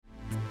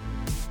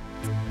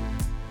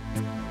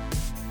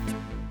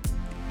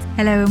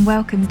Hello and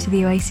welcome to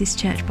the Oasis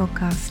Church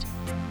podcast.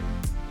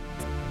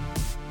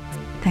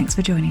 Thanks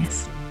for joining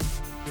us.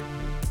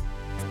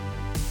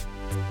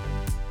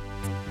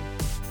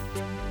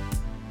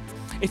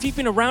 If you've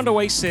been around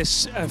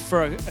Oasis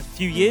for a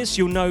few years,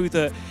 you'll know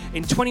that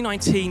in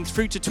 2019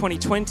 through to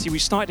 2020, we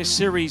started a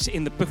series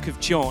in the book of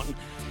John.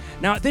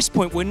 Now, at this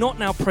point, we're not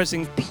now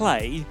pressing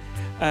play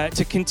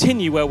to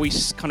continue where we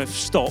kind of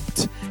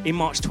stopped in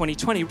March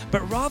 2020,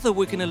 but rather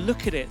we're going to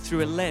look at it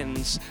through a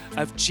lens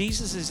of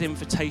Jesus'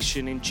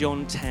 invitation in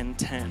John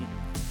 10:10,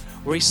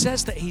 where he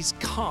says that he's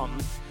come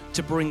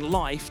to bring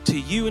life to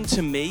you and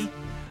to me,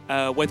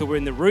 whether we're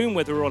in the room,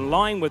 whether we're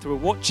online, whether we're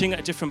watching at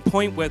a different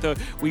point, whether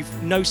we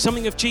know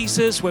something of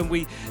Jesus, when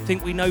we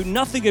think we know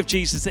nothing of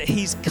Jesus, that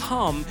he's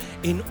come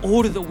in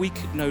order that we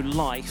could know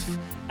life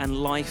and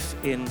life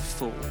in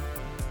full.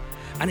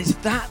 And it's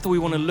that we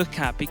want to look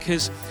at,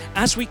 because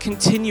as we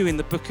continue in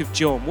the book of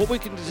John, what we're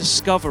going to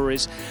discover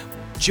is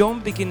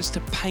John begins to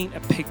paint a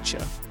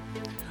picture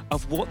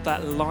of what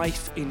that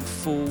life in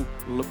full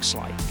looks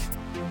like.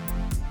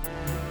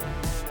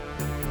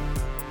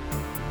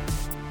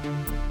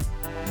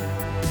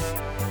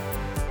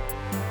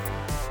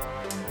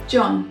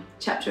 John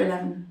chapter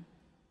 11.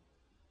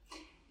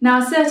 Now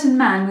a certain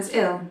man was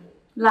ill,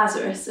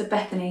 Lazarus of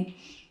Bethany,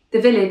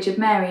 the village of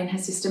Mary and her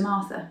sister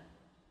Martha.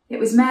 It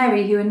was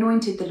Mary who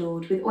anointed the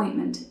Lord with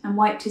ointment and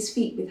wiped his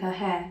feet with her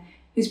hair,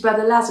 whose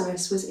brother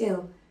Lazarus was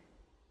ill.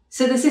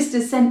 So the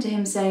sisters sent to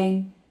him,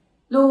 saying,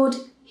 Lord,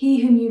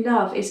 he whom you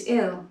love is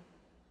ill.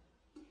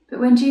 But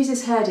when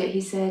Jesus heard it,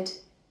 he said,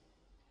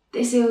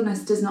 This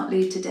illness does not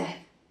lead to death.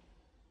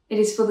 It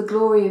is for the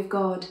glory of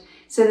God,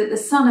 so that the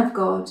Son of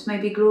God may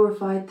be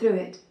glorified through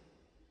it.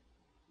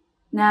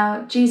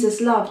 Now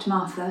Jesus loved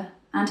Martha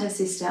and her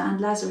sister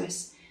and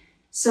Lazarus.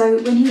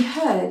 So when he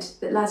heard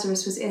that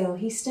Lazarus was ill,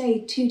 he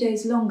stayed 2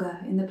 days longer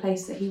in the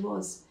place that he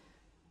was.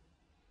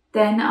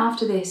 Then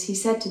after this he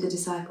said to the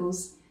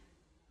disciples,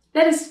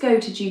 Let us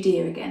go to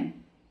Judea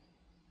again.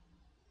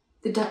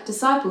 The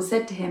disciples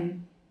said to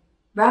him,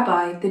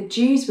 Rabbi, the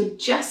Jews were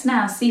just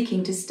now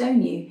seeking to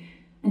stone you,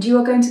 and you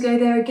are going to go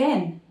there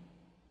again?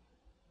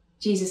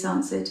 Jesus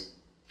answered,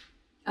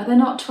 Are there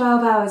not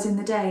 12 hours in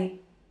the day?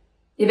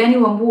 If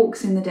anyone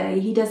walks in the day,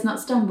 he does not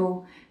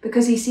stumble,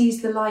 because he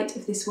sees the light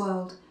of this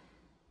world.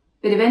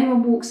 But if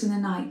anyone walks in the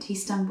night, he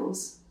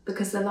stumbles,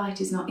 because the light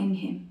is not in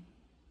him.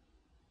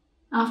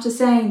 After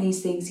saying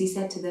these things, he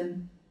said to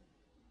them,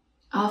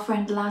 Our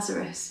friend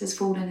Lazarus has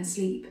fallen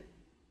asleep,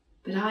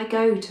 but I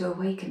go to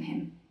awaken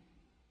him.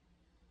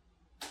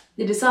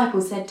 The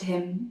disciples said to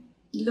him,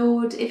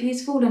 Lord, if he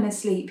has fallen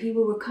asleep, he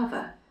will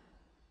recover.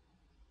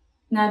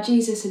 Now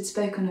Jesus had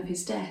spoken of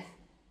his death,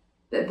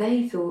 but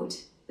they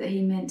thought that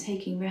he meant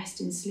taking rest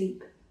in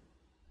sleep.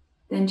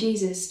 Then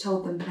Jesus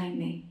told them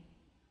plainly,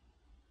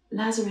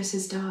 Lazarus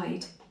has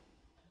died,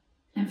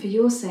 and for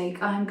your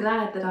sake I am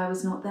glad that I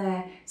was not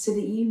there, so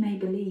that you may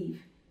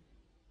believe.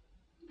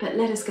 But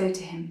let us go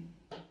to him.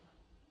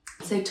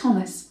 So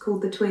Thomas,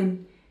 called the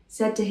twin,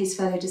 said to his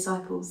fellow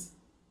disciples,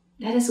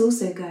 Let us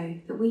also go,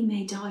 that we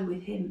may die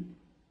with him.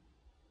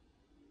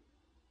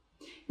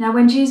 Now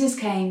when Jesus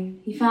came,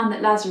 he found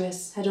that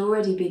Lazarus had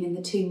already been in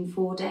the tomb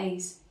 4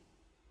 days.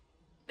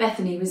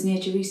 Bethany was near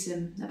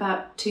Jerusalem,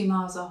 about 2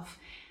 miles off,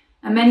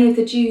 and many of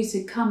the Jews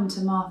had come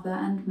to Martha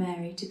and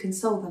Mary to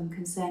console them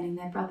concerning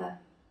their brother.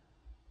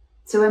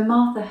 So when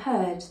Martha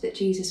heard that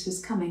Jesus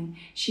was coming,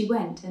 she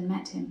went and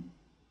met him,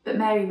 but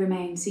Mary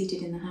remained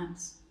seated in the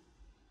house.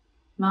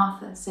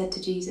 Martha said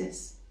to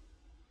Jesus,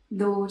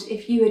 Lord,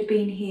 if you had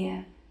been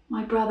here,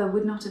 my brother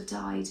would not have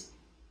died.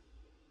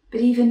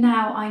 But even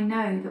now I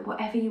know that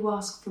whatever you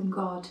ask from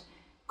God,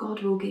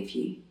 God will give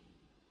you.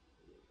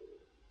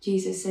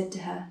 Jesus said to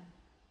her,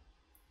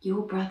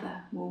 Your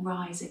brother will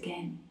rise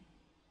again.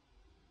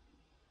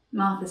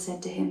 Martha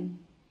said to him,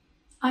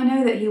 I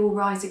know that he will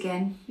rise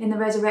again in the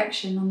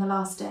resurrection on the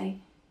last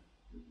day.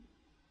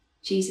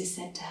 Jesus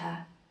said to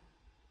her,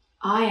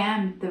 I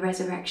am the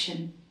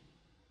resurrection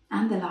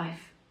and the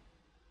life.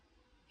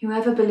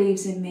 Whoever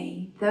believes in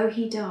me, though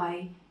he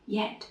die,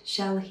 yet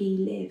shall he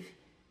live.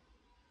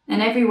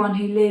 And everyone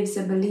who lives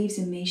and believes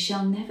in me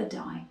shall never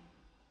die.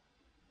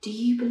 Do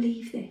you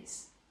believe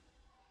this?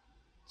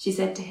 She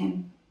said to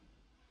him,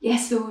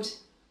 Yes, Lord,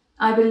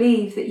 I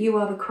believe that you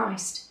are the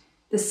Christ,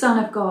 the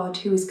Son of God,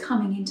 who is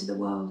coming into the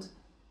world.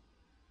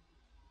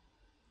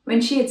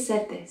 When she had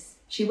said this,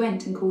 she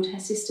went and called her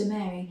sister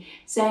Mary,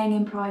 saying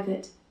in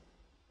private,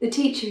 The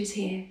teacher is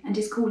here and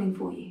is calling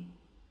for you.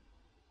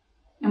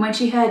 And when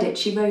she heard it,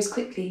 she rose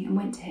quickly and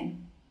went to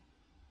him.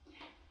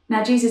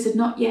 Now Jesus had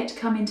not yet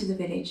come into the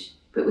village,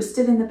 but was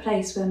still in the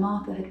place where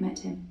Martha had met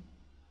him.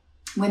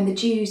 When the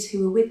Jews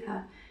who were with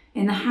her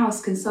in the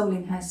house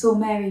consoling her saw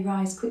Mary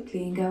rise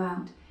quickly and go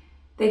out,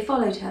 they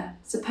followed her,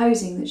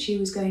 supposing that she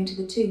was going to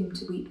the tomb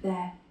to weep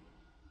there.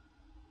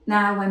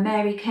 Now when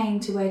Mary came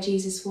to where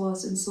Jesus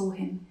was and saw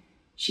him,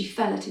 she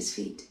fell at his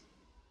feet,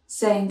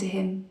 saying to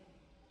him,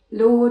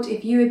 Lord,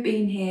 if you had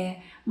been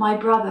here, my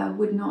brother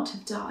would not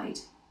have died.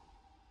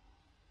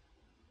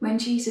 When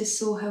Jesus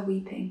saw her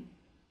weeping,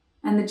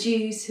 and the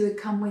Jews who had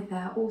come with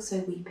her also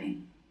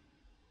weeping.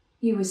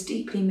 He was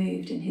deeply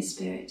moved in his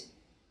spirit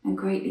and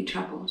greatly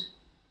troubled.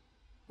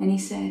 And he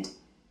said,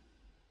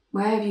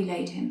 "Where have you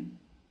laid him?"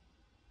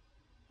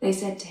 They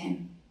said to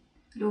him,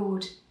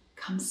 "Lord,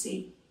 come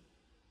see."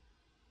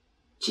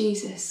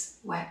 Jesus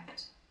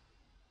wept.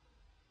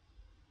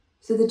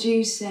 So the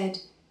Jews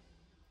said,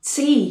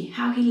 "See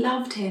how he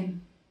loved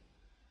him."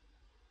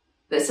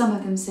 But some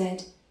of them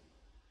said,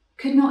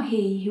 "Could not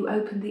he who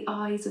opened the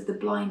eyes of the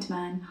blind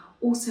man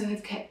also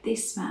have kept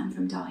this man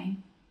from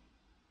dying?"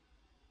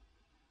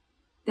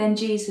 Then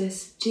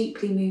Jesus,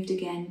 deeply moved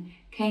again,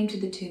 came to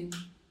the tomb.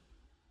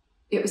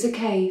 It was a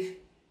cave,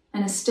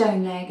 and a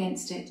stone lay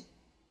against it.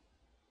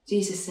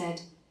 Jesus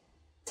said,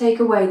 "Take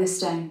away the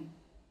stone."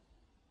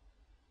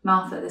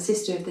 Martha, the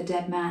sister of the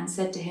dead man,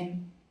 said to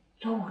him,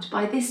 "Lord,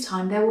 by this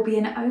time there will be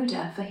an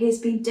odour, for he has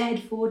been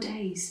dead 4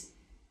 days."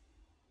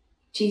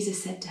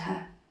 Jesus said to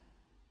her,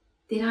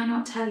 "Did I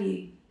not tell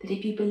you that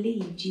if you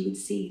believed you would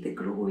see the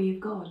glory of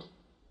God?"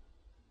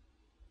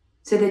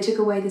 So they took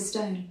away the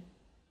stone,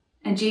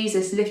 and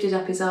Jesus lifted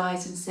up his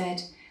eyes and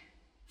said,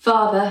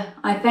 "Father,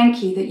 I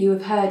thank you that you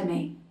have heard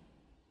me.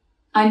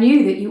 I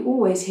knew that you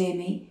always hear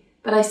me,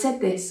 but I said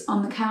this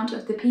on account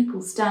of the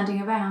people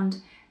standing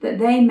around, that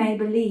they may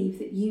believe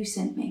that you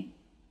sent me."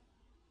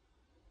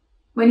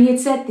 When he had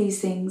said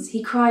these things,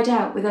 he cried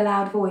out with a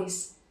loud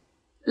voice,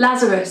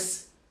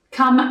 "Lazarus,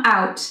 come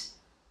out!"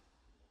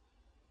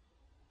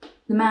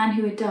 The man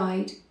who had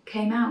died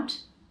came out,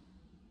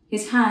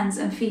 his hands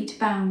and feet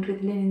bound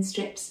with linen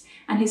strips,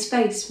 and his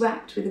face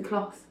wrapped with a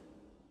cloth.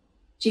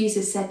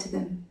 Jesus said to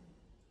them,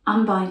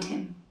 "Unbind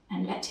him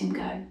and let him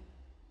go."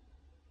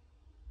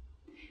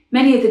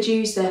 Many of the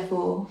Jews,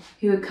 therefore,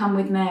 who had come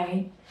with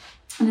Mary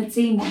and had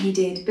seen what he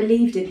did,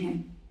 believed in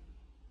him.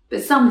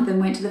 But some of them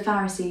went to the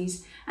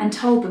Pharisees and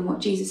told them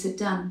what Jesus had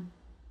done.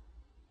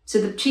 So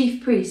the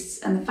chief priests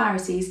and the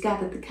Pharisees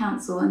gathered the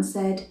council and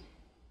said,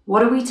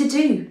 "What are we to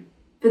do?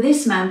 For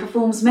this man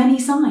performs many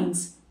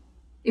signs.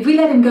 If we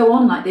let him go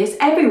on like this,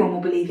 everyone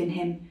will believe in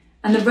him,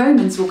 and the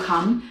Romans will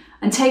come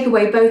and take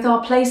away both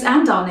our place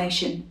and our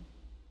nation."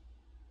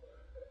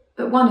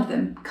 But one of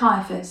them,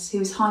 Caiaphas, who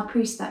was high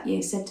priest that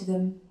year, said to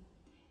them,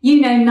 "You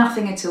know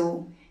nothing at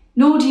all,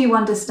 nor do you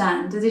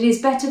understand that it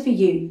is better for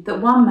you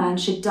that one man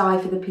should die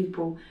for the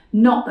people,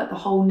 not that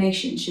the whole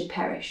nation should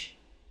perish."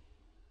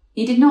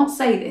 He did not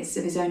say this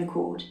of his own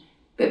accord,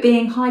 but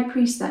being high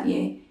priest that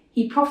year,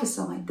 he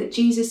prophesied that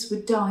Jesus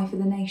would die for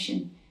the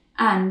nation,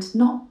 and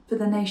not for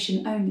the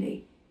nation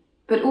only,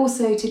 but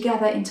also to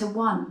gather into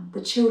one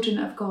the children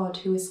of God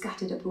who were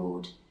scattered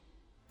abroad.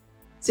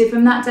 So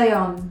from that day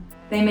on,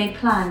 they made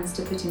plans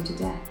to put him to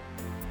death.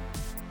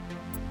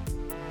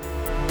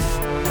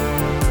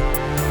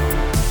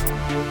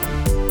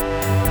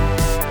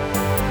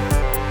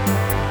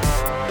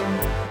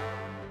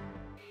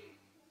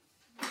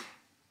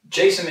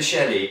 Jason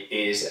Micheli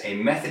is a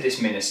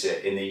Methodist minister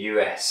in the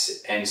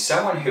US and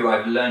someone who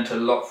I've learnt a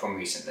lot from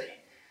recently.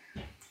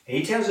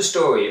 He tells a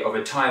story of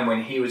a time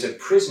when he was a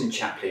prison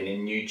chaplain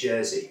in New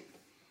Jersey.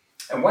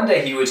 And one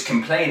day he was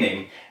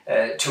complaining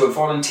to a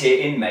volunteer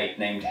inmate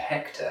named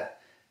Hector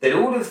that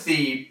all of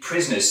the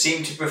prisoners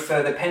seemed to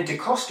prefer the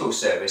Pentecostal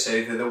service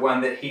over the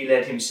one that he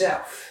led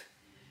himself.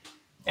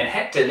 And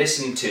Hector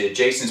listened to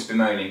Jason's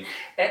bemoaning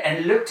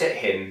and looked at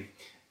him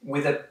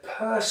with a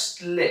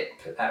pursed lip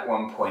at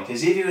one point,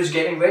 as if he was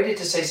getting ready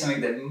to say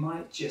something that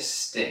might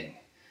just sting.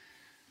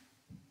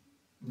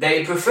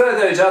 "They prefer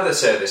those other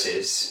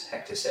services,"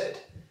 Hector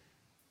said,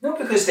 "not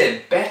because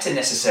they're better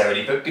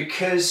necessarily, but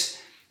because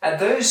at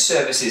those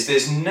services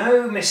there's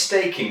no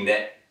mistaking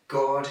that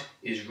God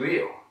is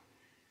real.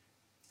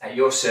 At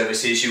your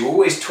services you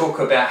always talk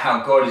about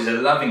how God is a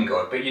loving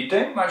God, but you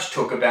don't much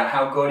talk about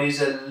how God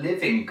is a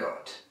living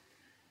God."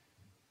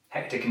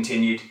 Hector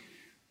continued,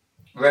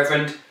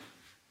 "Reverend,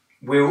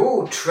 we're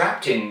all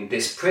trapped in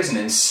this prison,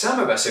 and some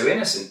of us are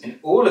innocent and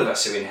all of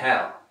us are in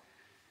hell.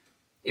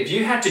 If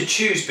you had to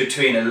choose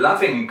between a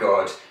loving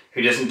God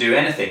who doesn't do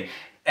anything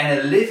and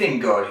a living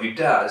God who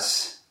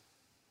does,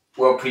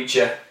 well,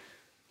 preacher,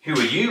 who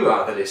would you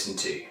rather listen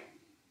to?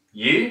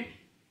 You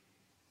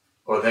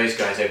or those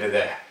guys over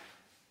there?"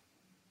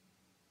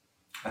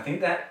 I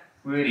think that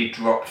really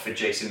dropped for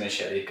Jason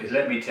Micheli, because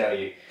let me tell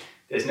you,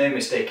 there's no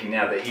mistaking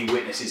now that he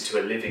witnesses to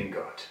a living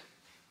God.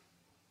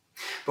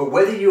 But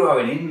whether you are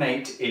an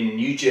inmate in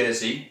New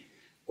Jersey,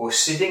 or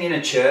sitting in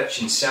a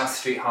church in South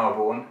Street,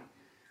 Harborne,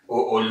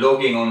 or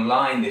logging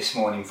online this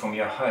morning from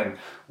your home,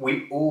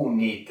 we all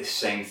need the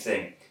same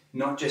thing.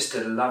 Not just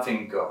a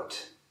loving God,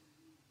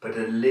 but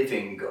a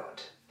living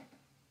God.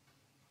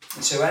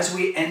 And so as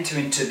we enter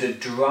into the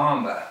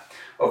drama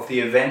of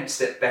the events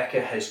that Becca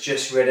has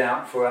just read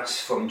out for us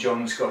from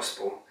John's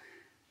Gospel,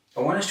 I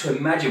want us to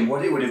imagine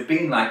what it would have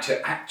been like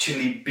to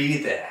actually be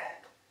there.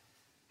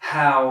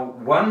 How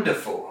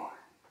wonderful.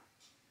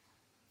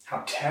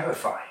 How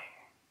terrifying.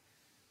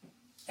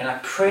 And I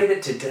pray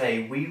that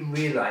today we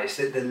realise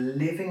that the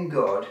living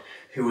God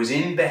who was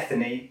in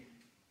Bethany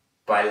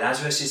by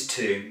Lazarus'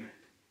 tomb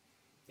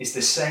is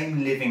the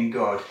same living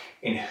God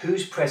in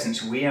whose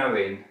presence we are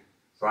in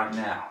right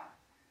now.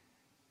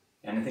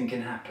 Anything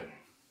can happen.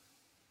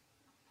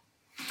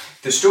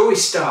 The story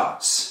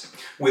starts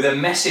with a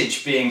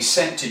message being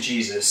sent to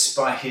Jesus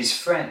by his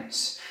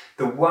friends.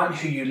 The one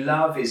who you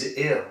love is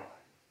ill.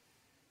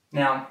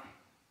 Now,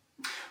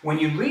 when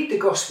you read the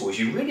Gospels,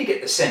 you really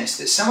get the sense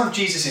that some of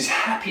Jesus'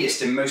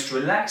 happiest and most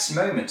relaxed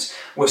moments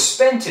were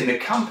spent in the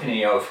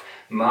company of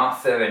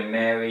Martha and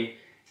Mary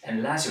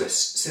and Lazarus.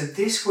 So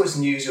this was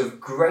news of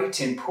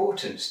great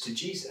importance to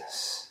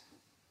Jesus.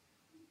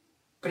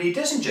 But he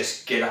doesn't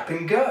just get up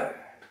and go.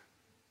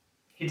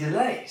 He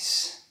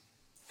delays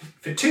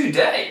for 2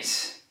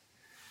 days.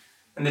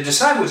 And the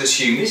disciples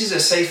assume this is a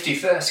safety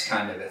first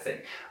kind of a thing.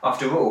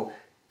 After all,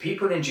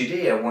 people in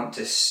Judea want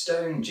to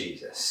stone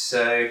Jesus,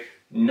 so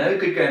no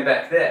good going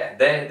back there.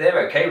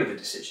 They're okay with the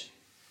decision.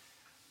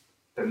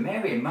 But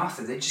Mary and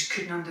Martha, they just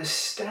couldn't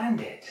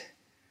understand it.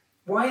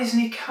 Why isn't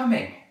he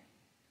coming?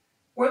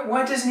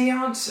 Why doesn't he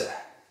answer?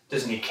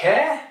 Doesn't he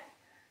care?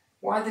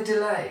 Why the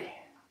delay?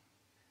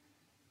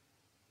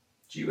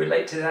 Do you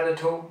relate to that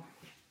at all?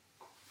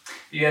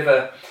 Have you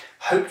ever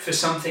hoped for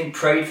something,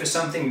 prayed for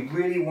something,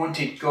 really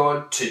wanted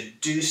God to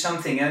do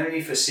something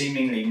only for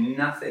seemingly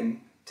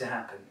nothing to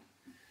happen?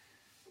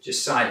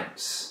 Just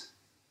silence,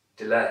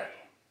 delay.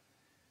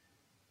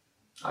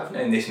 I've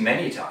known this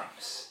many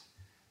times.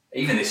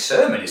 Even this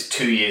sermon is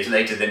 2 years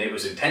later than it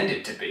was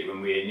intended to be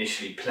when we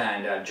initially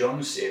planned our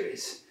John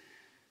series.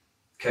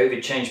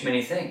 COVID changed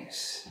many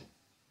things.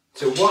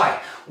 So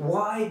why?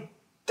 Why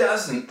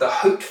doesn't the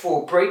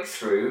hoped-for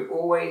breakthrough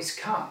always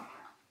come?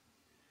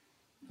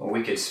 Well,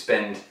 we could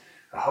spend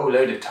a whole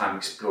load of time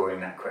exploring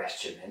that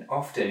question, and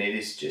often it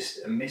is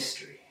just a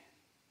mystery.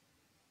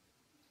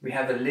 We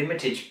have a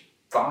limited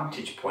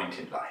vantage point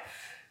in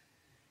life.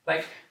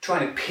 Like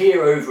trying to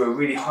peer over a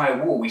really high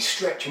wall, we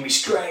stretch and we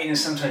strain, and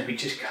sometimes we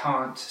just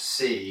can't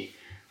see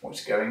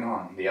what's going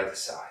on the other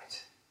side.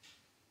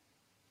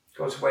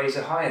 God's ways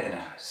are higher than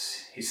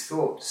ours, his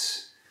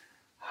thoughts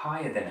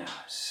higher than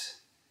ours,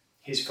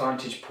 his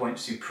vantage point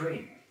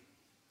supreme.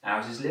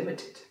 Ours is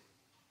limited.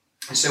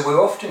 And so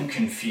we're often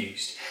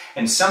confused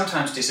and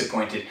sometimes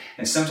disappointed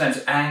and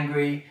sometimes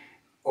angry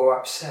or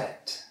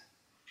upset.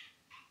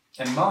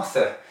 And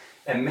Martha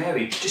and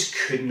Mary just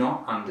could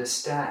not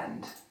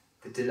understand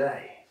the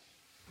delay.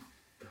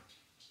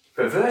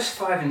 But verse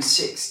 5 and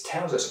 6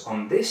 tells us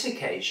on this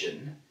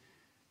occasion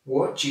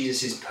what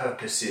Jesus'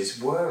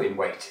 purposes were in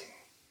waiting.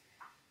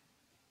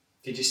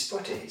 Did you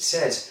spot it? It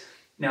says,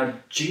 now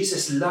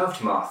Jesus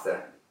loved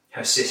Martha,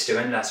 her sister,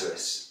 and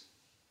Lazarus.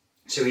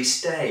 So he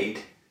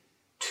stayed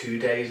 2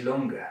 days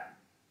longer.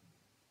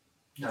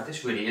 Now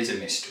this really is a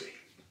mystery.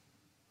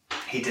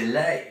 He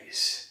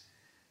delays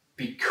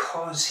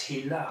because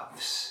he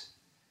loves.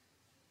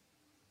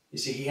 You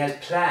see, he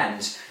has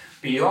plans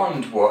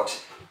beyond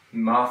what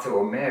Martha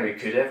or Mary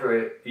could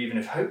ever even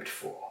have hoped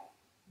for.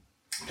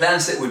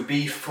 Plans that would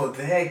be for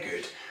their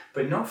good,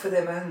 but not for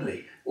them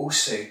only,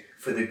 also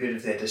for the good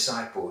of their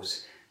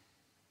disciples,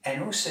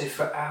 and also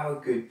for our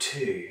good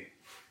too,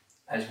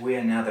 as we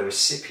are now the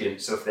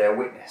recipients of their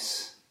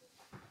witness.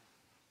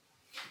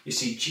 You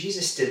see,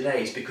 Jesus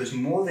delays because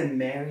more than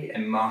Mary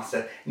and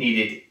Martha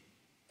needed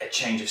a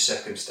change of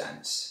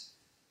circumstance.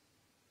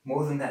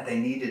 More than that, they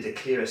needed a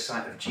clearer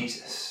sight of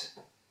Jesus.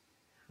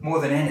 More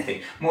than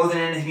anything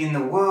in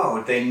the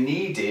world, they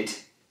needed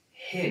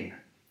him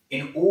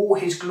in all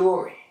his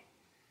glory.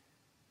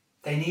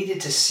 They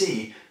needed to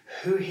see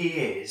who he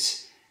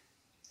is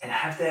and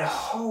have their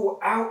whole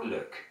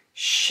outlook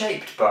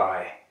shaped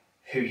by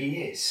who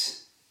he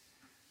is.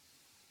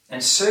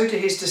 And so do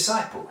his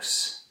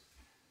disciples.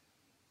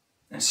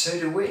 And so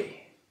do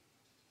we.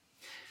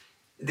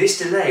 This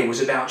delay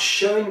was about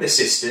showing the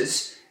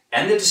sisters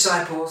and the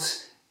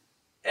disciples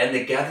and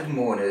the gathered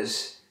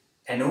mourners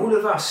and all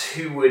of us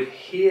who would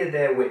hear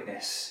their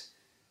witness,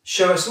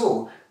 show us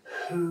all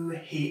who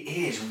he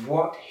is,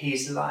 what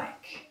he's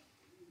like.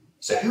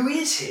 So who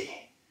is he?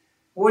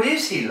 What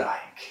is he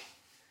like?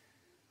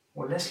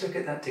 Well, let's look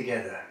at that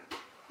together.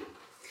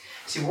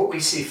 See, what we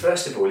see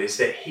first of all is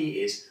that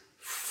he is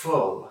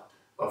full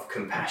of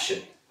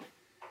compassion.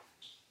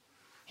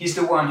 He's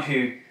the one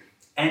who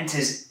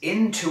enters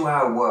into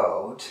our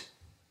world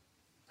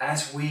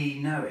as we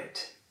know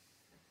it.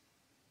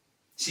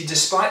 See,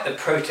 despite the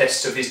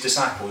protests of his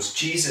disciples,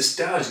 Jesus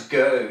does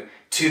go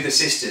to the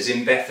sisters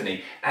in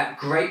Bethany at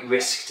great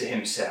risk to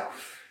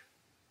himself.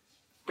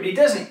 But he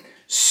doesn't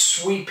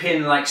sweep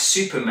in like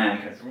Superman,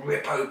 kind of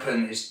rip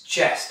open his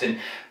chest and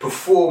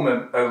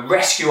perform a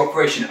rescue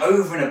operation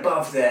over and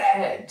above their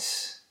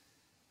heads.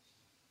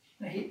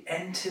 No, he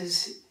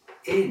enters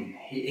in,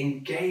 he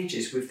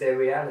engages with their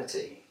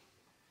reality.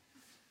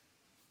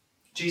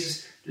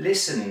 Jesus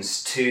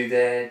listens to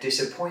their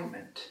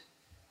disappointment.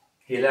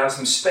 He allows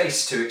them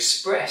space to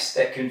express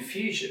their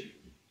confusion.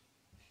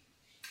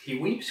 He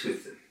weeps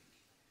with them.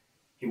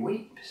 He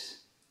weeps.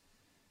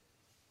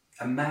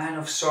 A man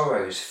of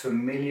sorrows,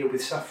 familiar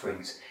with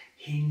sufferings.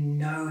 He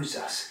knows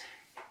us.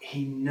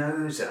 He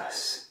knows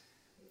us.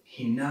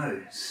 He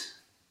knows.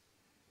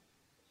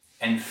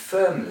 And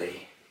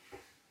firmly,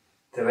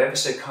 though ever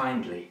so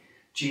kindly,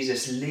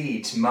 Jesus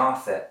leads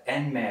Martha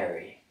and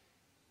Mary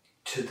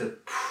to the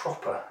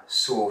proper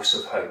source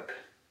of hope.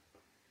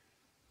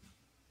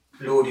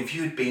 Lord, if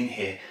you had been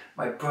here,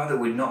 my brother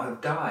would not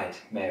have died,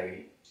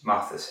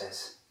 Martha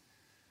says.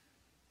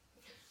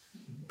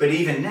 But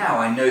even now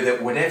I know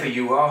that whatever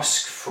you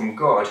ask from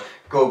God,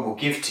 God will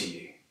give to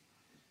you.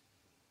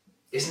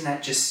 Isn't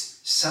that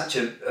just such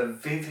a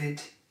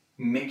vivid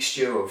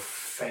mixture of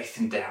faith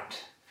and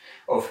doubt,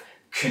 of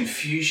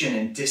confusion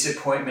and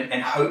disappointment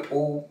and hope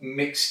all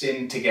mixed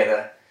in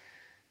together?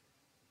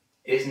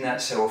 Isn't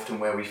that so often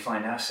where we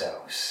find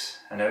ourselves?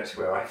 I know it's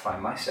where I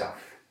find myself.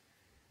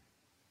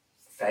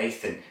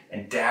 Faith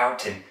and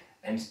doubt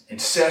and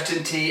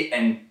uncertainty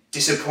and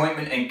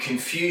disappointment and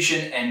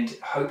confusion and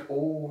hope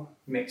all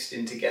mixed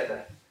in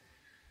together.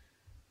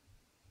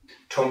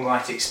 Tom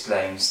Wright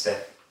explains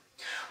that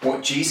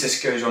what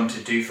Jesus goes on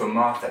to do for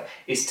Martha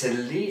is to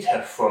lead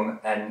her from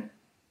an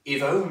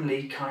if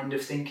only kind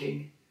of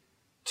thinking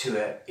to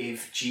a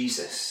if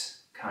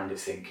Jesus kind of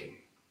thinking.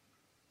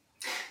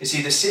 You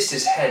see, the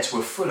sisters' heads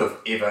were full of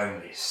if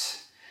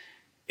onlys.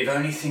 If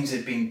only things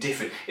had been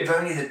different. If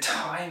only the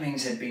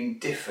timings had been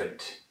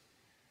different.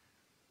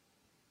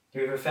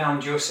 Have you ever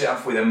found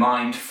yourself with a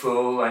mind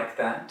full like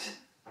that?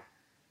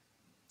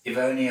 If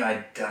only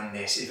I'd done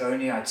this. If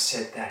only I'd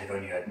said that. If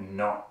only I'd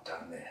not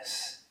done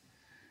this.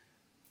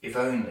 If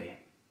only.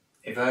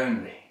 If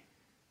only.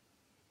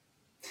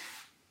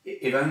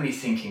 If only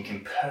thinking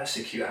can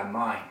persecute our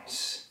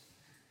minds.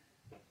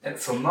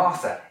 For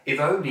Martha, if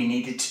only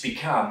needed to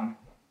become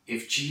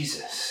if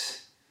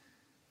Jesus.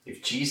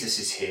 If Jesus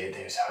is here,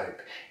 there's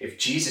hope. If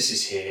Jesus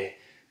is here,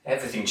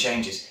 everything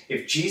changes.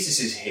 If Jesus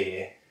is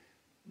here,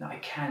 I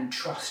can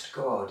trust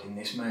God in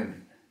this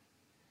moment.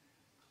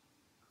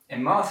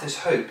 And Martha's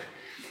hope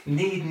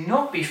need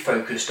not be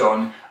focused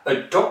on a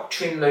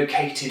doctrine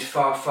located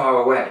far,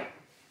 far away.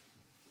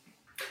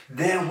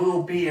 There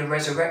will be a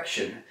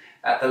resurrection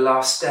at the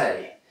last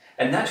day.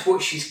 And that's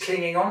what she's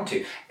clinging on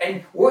to.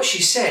 And what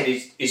she said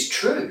is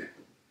true.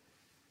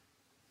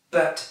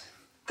 But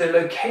the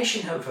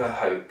location of her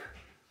hope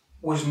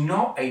was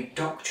not a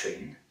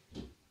doctrine,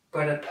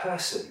 but a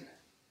person.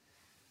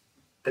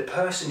 The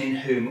person in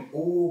whom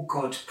all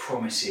God's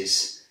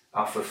promises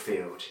are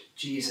fulfilled,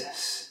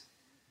 Jesus.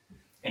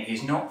 And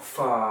he's not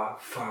far,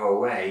 far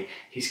away.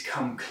 He's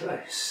come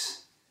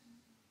close.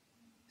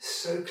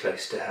 So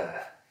close to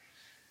her.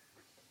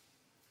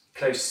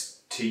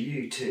 Close to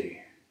you too.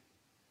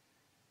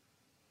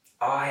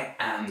 I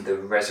am the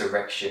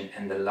resurrection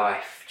and the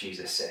life,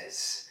 Jesus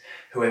says.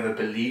 Whoever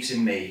believes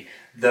in me,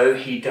 though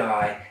he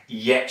die,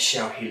 yet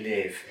shall he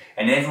live.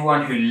 And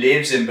everyone who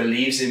lives and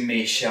believes in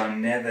me shall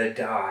never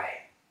die.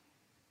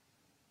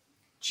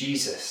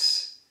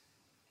 Jesus,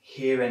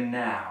 here and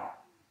now,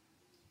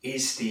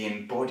 is the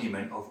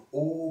embodiment of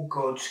all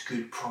God's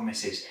good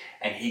promises,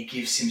 and he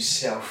gives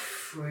himself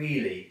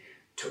freely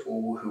to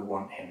all who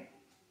want him.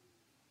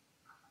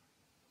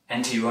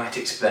 N.T. Wright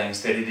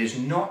explains that it is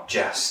not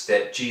just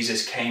that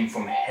Jesus came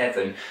from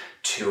heaven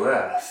to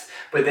earth,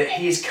 but that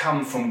he has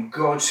come from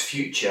God's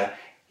future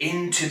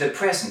into the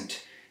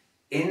present,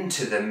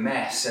 into the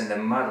mess and the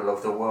muddle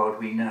of the world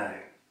we know.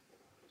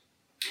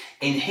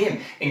 In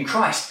him, in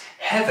Christ,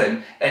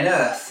 heaven and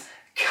earth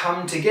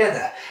come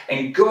together,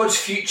 and God's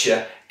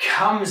future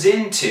comes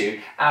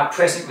into our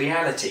present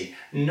reality,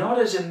 not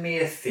as a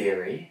mere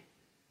theory,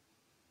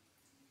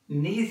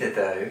 neither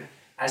though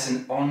as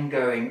an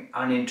ongoing,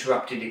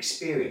 uninterrupted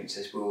experience,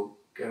 as we'll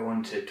go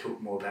on to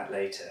talk more about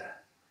later,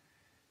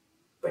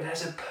 but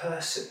as a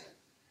person,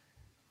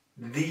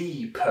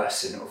 the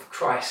person of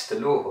Christ the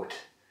Lord,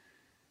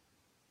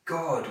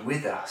 God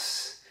with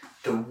us,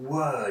 the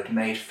Word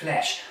made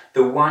flesh,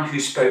 the one who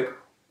spoke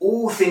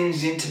all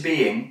things into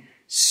being,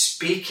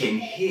 speaking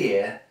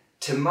here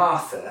to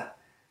Martha,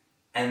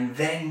 and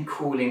then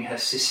calling her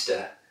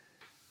sister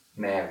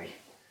Mary.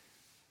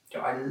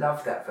 I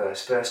love that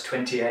verse, verse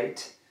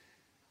 28.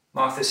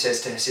 Martha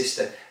says to her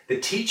sister, the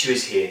teacher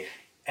is here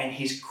and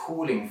he's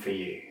calling for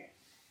you.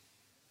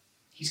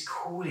 He's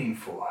calling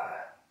for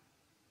her,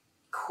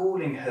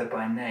 calling her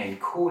by name,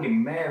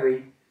 calling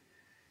Mary.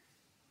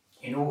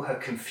 In all her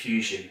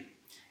confusion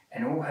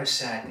and all her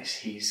sadness,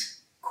 he's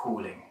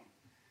calling.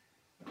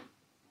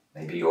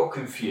 Maybe you're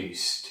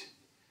confused,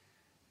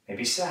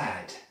 maybe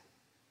sad.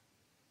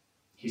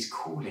 He's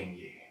calling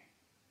you.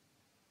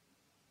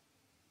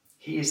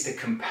 He is the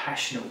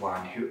compassionate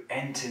one who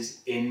enters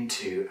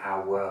into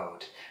our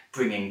world,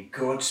 bringing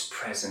God's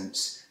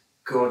presence,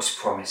 God's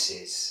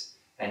promises.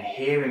 And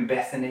here in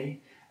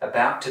Bethany,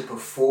 about to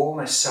perform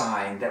a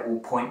sign that will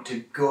point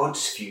to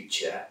God's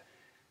future,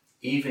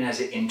 even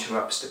as it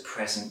interrupts the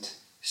present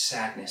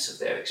sadness of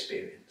their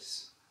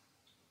experience.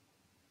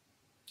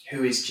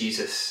 Who is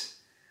Jesus?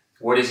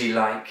 What is he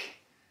like?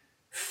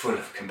 Full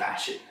of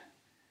compassion.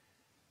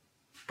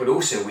 But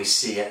also we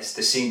see, as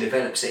the scene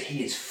develops, that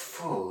he is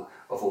full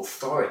of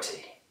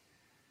authority.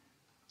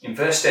 In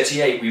verse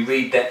 38 we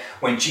read that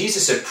when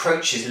Jesus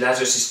approaches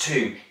Lazarus'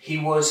 tomb, he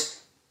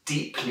was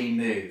deeply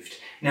moved.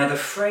 Now, the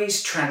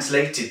phrase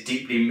translated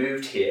deeply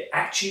moved here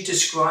actually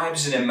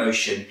describes an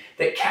emotion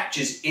that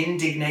captures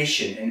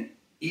indignation and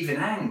even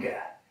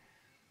anger.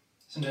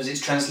 Sometimes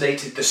it's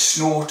translated the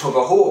snort of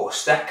a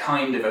horse, that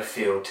kind of a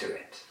feel to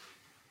it.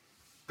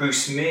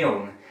 Bruce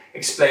Milne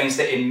explains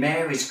that in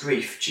Mary's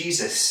grief,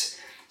 Jesus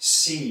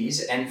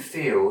sees and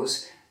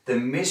feels the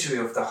misery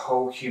of the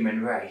whole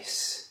human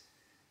race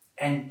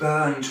and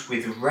burns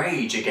with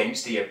rage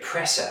against the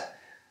oppressor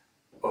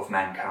of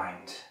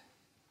mankind.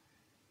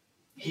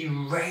 He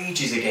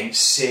rages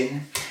against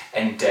sin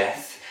and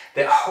death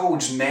that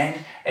holds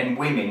men and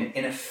women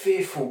in a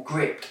fearful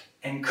grip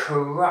and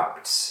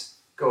corrupts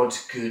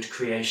God's good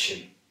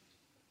creation.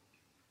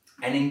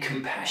 And in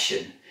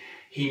compassion,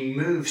 he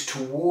moves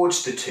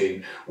towards the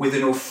tomb with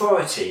an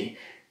authority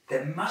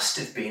that must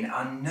have been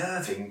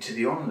unnerving to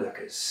the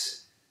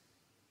onlookers.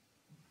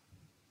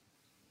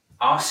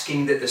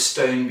 Asking that the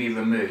stone be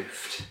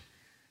removed,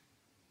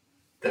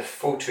 the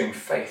faltering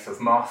faith of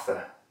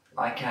Martha,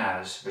 like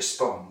ours,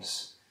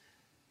 responds,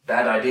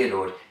 "Bad idea,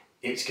 Lord,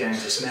 it's going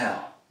to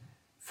smell.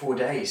 4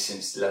 days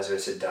since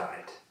Lazarus had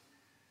died."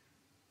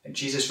 And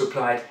Jesus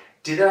replied,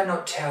 "Did I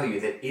not tell you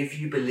that if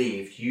you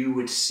believed, you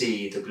would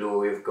see the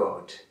glory of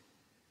God?"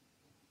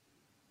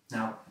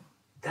 Now,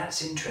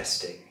 that's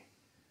interesting.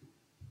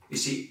 You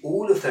see,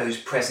 all of those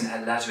present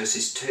at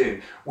Lazarus'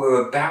 tomb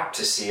were about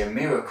to see a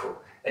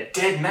miracle, a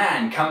dead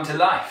man come to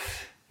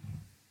life.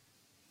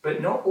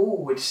 But not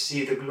all would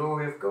see the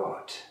glory of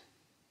God.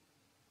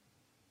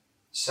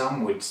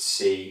 Some would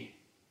see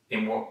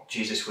in what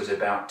Jesus was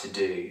about to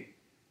do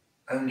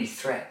only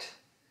threat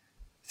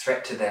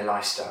to their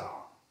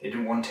lifestyle. They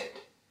didn't want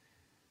it.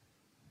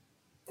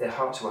 Their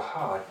hearts were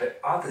hard, but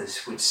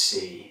others would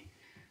see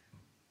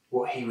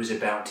what he was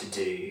about to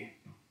do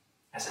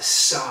as a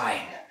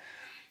sign,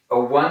 a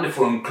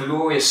wonderful and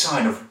glorious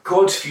sign of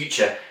God's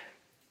future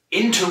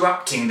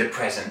interrupting the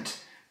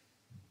present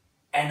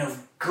and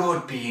of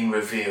God being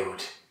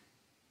revealed,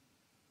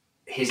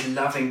 his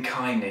loving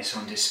kindness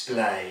on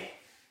display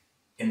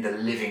in the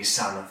living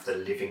Son of the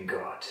living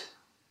God.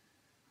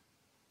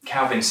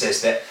 Calvin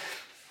says that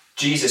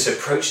Jesus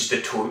approaches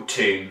the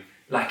tomb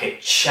like a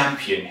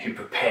champion who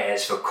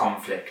prepares for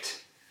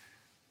conflict.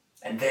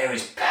 And there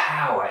is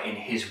power in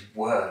his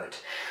word,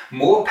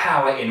 more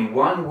power in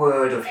one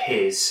word of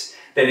his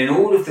than in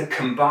all of the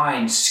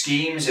combined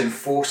schemes and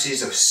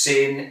forces of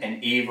sin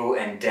and evil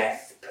and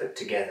death put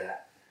together.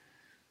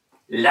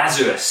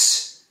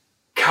 "Lazarus,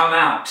 come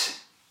out,"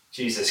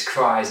 Jesus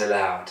cries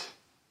aloud.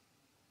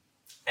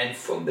 And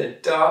from the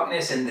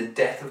darkness and the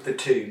death of the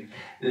tomb,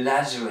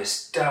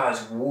 Lazarus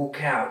does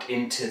walk out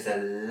into the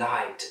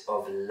light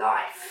of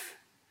life.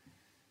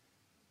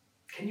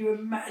 Can you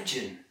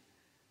imagine?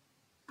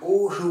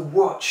 All who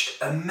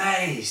watched,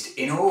 amazed,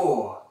 in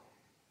awe,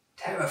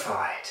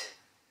 terrified.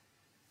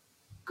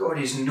 God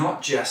is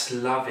not just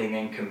loving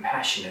and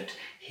compassionate,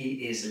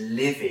 he is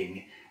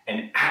living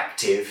and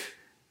active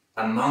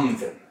among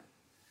them.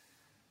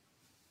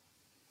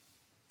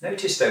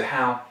 Notice though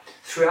how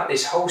throughout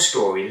this whole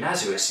story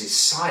Lazarus is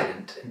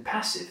silent and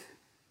passive.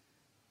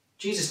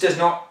 Jesus does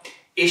not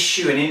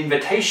issue an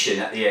invitation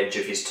at the edge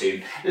of his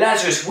tomb.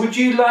 "Lazarus, would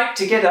you like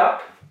to get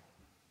up?"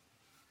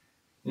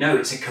 No,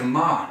 it's a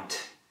command.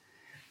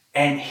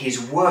 And his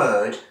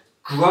word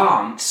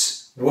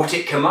grants what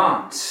it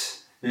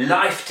commands.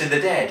 Life to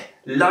the dead,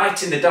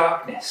 light in the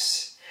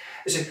darkness.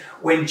 So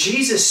when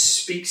Jesus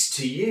speaks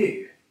to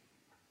you,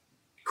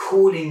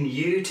 calling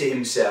you to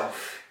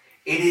himself,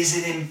 it is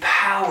an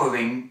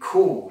empowering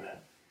call,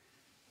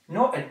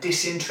 not a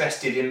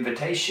disinterested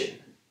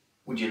invitation.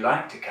 Would you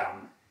like to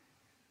come?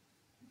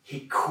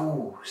 He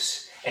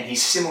calls and he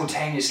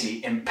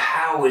simultaneously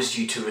empowers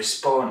you to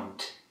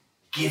respond,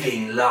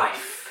 giving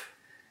life.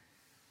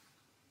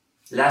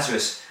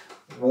 Lazarus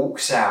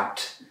walks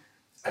out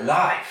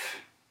alive,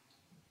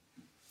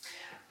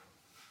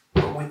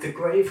 but with the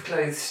grave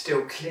clothes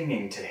still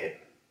clinging to him.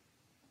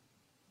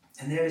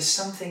 And there is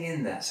something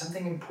in that,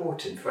 something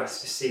important for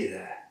us to see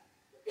there.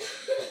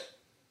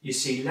 You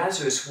see,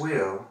 Lazarus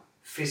will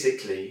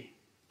physically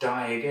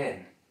die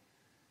again,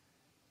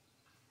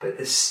 but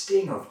the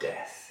sting of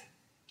death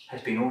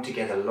has been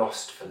altogether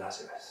lost for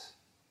Lazarus,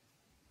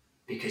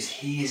 because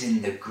he is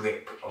in the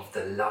grip of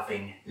the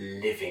loving,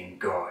 living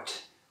God,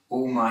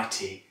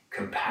 almighty,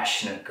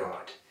 compassionate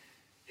God,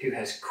 who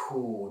has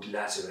called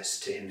Lazarus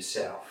to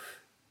himself.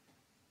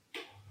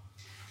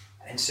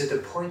 And so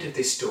the point of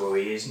this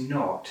story is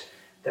not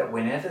that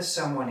whenever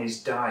someone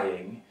is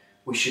dying,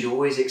 we should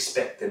always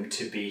expect them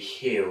to be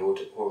healed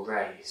or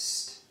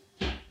raised.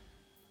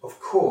 Of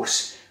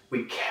course,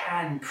 we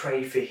can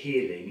pray for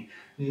healing,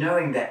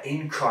 knowing that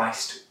in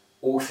Christ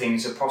all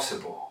things are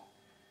possible.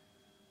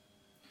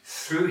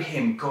 Through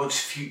him, God's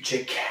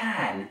future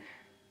can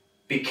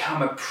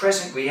become a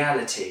present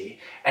reality,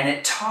 and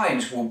at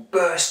times will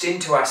burst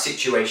into our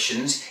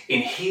situations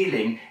in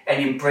healing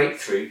and in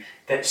breakthrough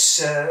that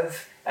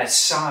serve as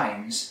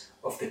signs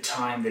of the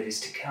time that is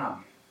to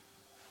come.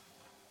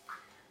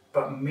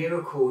 But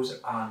miracles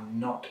are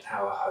not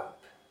our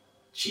hope.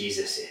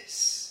 Jesus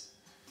is.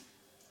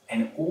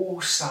 and all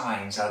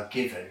signs are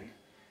given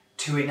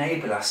to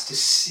enable us to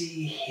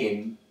see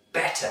him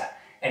better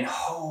and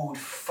hold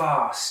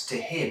fast to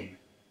him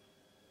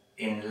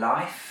in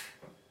life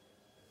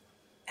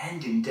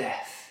and in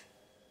death.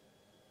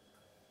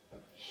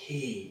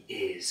 He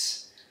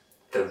is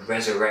the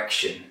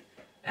resurrection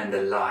and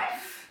the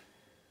life.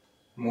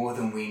 More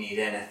than we need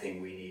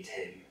anything, we need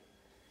him.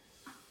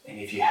 And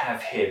if you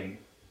have him,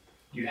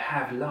 you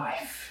have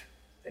life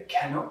that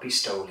cannot be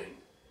stolen,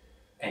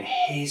 and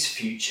his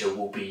future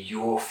will be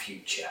your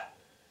future.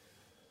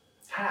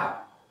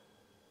 How?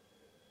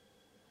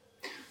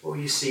 Well,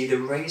 you see, the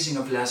raising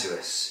of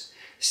Lazarus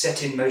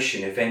set in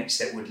motion events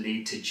that would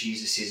lead to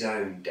Jesus'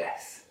 own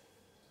death.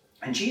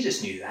 And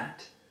Jesus knew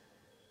that.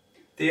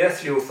 The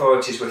earthly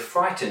authorities were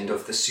frightened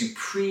of the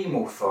supreme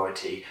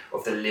authority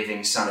of the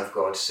living Son of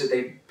God, so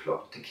they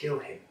plot to kill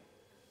him.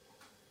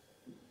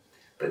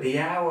 But the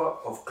hour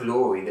of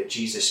glory that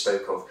Jesus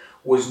spoke of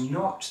was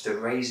not the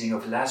raising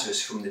of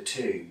Lazarus from the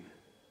tomb.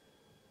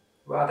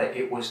 Rather,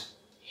 it was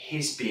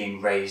his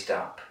being raised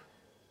up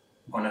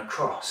on a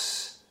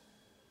cross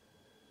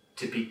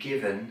to be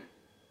given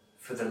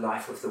for the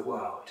life of the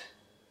world.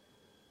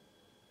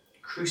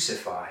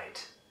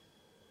 Crucified,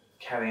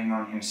 carrying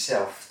on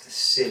himself the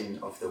sin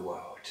of the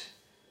world,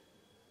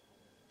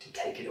 to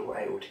take it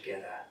away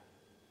altogether.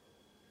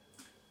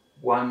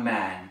 One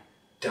man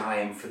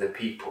dying for the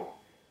people,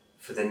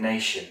 for the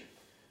nation,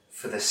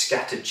 for the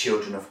scattered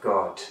children of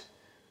God,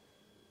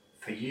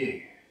 for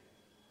you.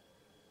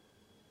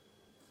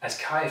 As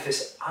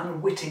Caiaphas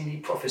unwittingly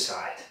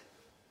prophesied.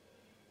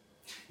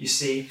 You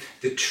see,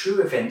 the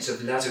true events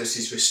of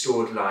Lazarus'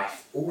 restored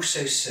life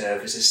also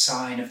serve as a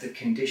sign of the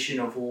condition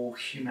of all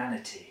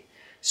humanity.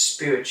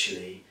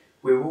 Spiritually,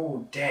 we're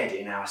all dead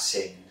in our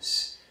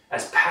sins,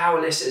 as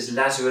powerless as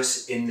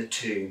Lazarus in the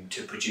tomb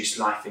to produce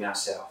life in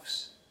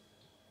ourselves.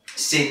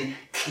 Sin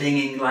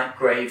clinging like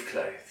grave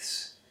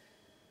clothes.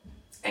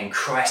 And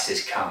Christ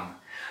has come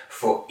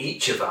for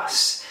each of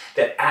us,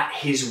 that at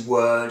his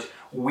word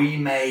we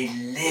may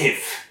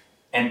live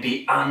and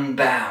be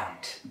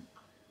unbound.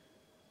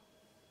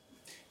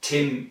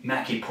 Tim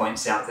Mackey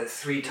points out that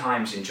 3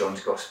 times in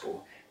John's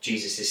Gospel,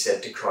 Jesus is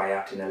said to cry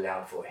out in a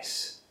loud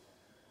voice.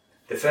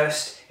 The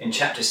first in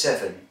chapter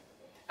 7,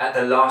 at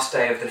the last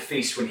day of the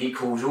feast, when he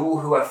calls all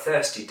who are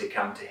thirsty to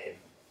come to him.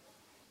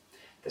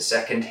 The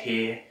second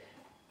here,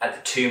 at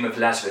the tomb of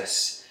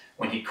Lazarus,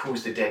 when he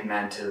calls the dead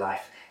man to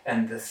life.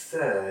 And the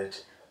third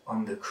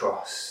on the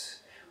cross,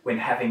 when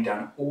having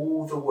done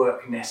all the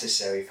work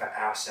necessary for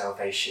our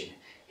salvation,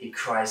 he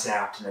cries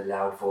out in a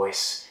loud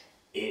voice,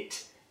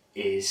 "It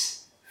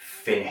is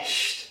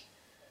finished."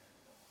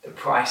 The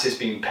price has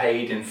been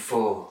paid in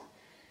full.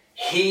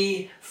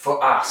 He,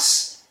 for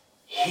us,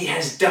 he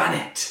has done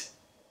it.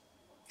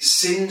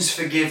 Sins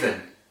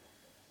forgiven,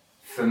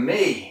 for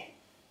me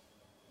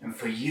and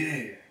for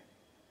you.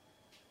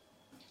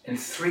 And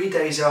 3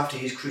 days after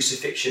his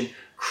crucifixion,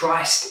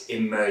 Christ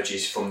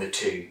emerges from the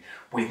tomb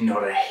with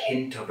not a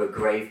hint of a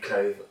grave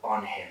clothes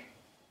on him.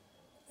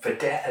 For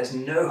death has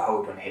no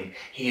hold on him.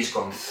 He has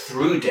gone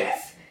through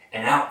death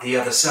and out the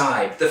other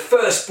side, the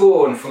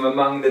firstborn from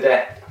among the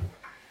dead.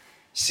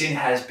 Sin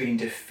has been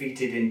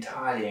defeated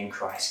entirely in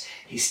Christ.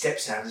 He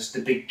steps out as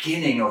the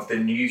beginning of the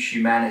new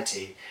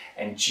humanity,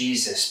 and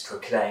Jesus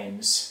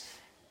proclaims,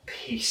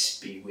 "Peace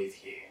be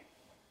with you."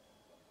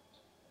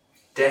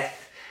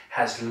 Death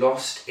has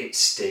lost its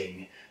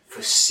sting,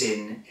 for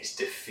sin is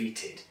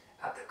defeated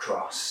at the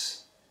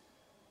cross.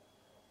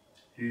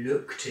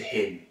 Look to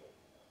him,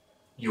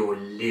 your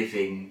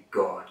living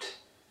God,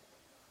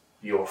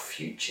 your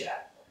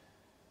future,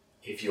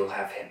 if you'll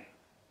have him.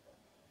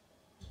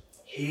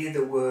 Hear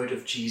the word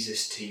of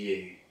Jesus to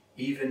you,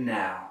 even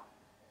now.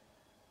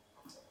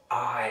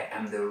 I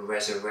am the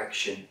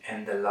resurrection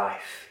and the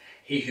life.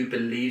 He who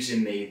believes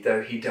in me,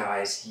 though he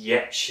dies,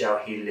 yet shall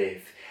he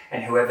live.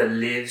 And whoever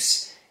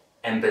lives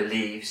and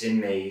believes in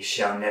me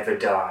shall never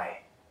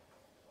die.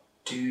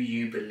 Do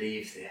you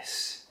believe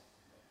this?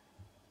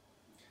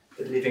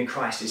 The living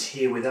Christ is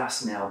here with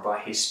us now by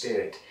his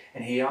Spirit,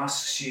 and he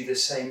asks you the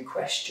same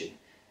question.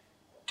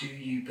 Do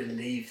you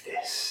believe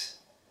this?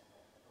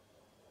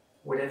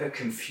 Whatever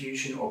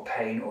confusion or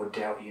pain or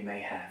doubt you may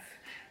have,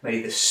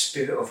 may the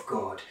Spirit of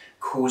God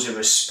cause a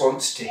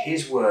response to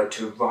his word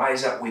to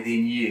rise up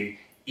within you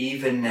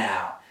even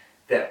now,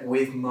 that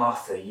with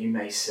Martha you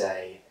may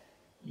say,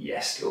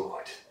 "Yes,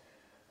 Lord,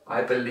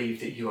 I believe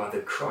that you are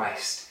the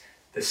Christ,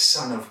 the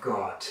Son of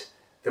God,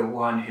 the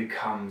one who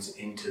comes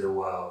into the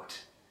world."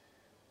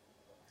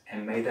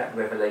 And may that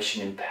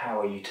revelation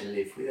empower you to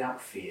live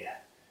without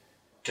fear,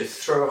 to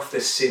throw off the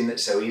sin that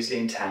so easily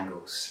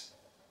entangles,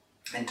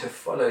 and to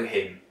follow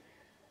him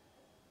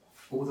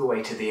all the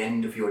way to the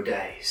end of your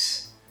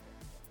days,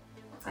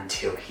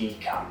 until he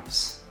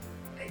comes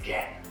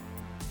again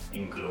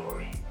in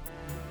glory.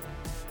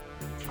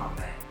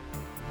 Amen.